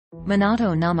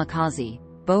Minato Namikaze,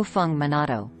 Bo-Feng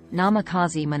Minato,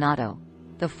 Namikaze Minato,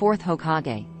 the fourth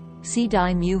Hokage,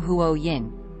 Si-Dai Mu Huo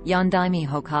Ying, Yandaime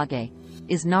Hokage,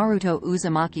 is Naruto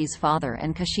Uzumaki's father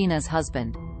and Kushina's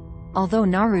husband. Although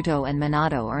Naruto and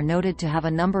Minato are noted to have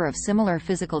a number of similar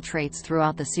physical traits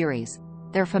throughout the series,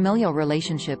 their familial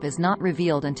relationship is not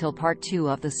revealed until Part 2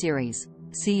 of the series,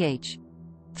 ch.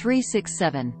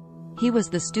 367. He was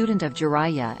the student of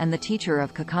Jiraiya and the teacher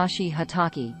of Kakashi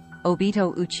Hatake,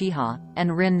 Obito Uchiha,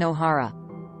 and Rin Nohara.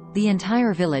 The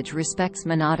entire village respects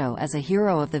Minato as a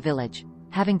hero of the village,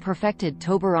 having perfected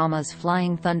Tobirama's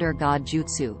Flying Thunder God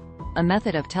Jutsu, a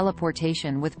method of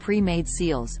teleportation with pre-made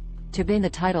seals, to gain the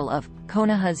title of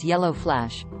Konoha's Yellow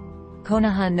Flash.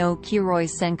 Konoha no Kiroi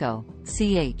Senko,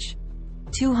 ch.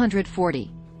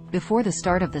 240. Before the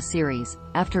start of the series,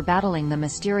 after battling the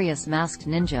mysterious masked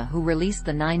ninja who released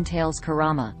the Nine Tails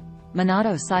Kurama,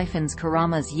 Minato siphons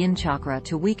Kurama's yin chakra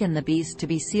to weaken the beast to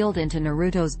be sealed into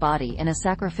Naruto's body in a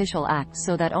sacrificial act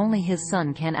so that only his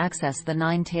son can access the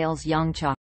Nine Tails yang chakra.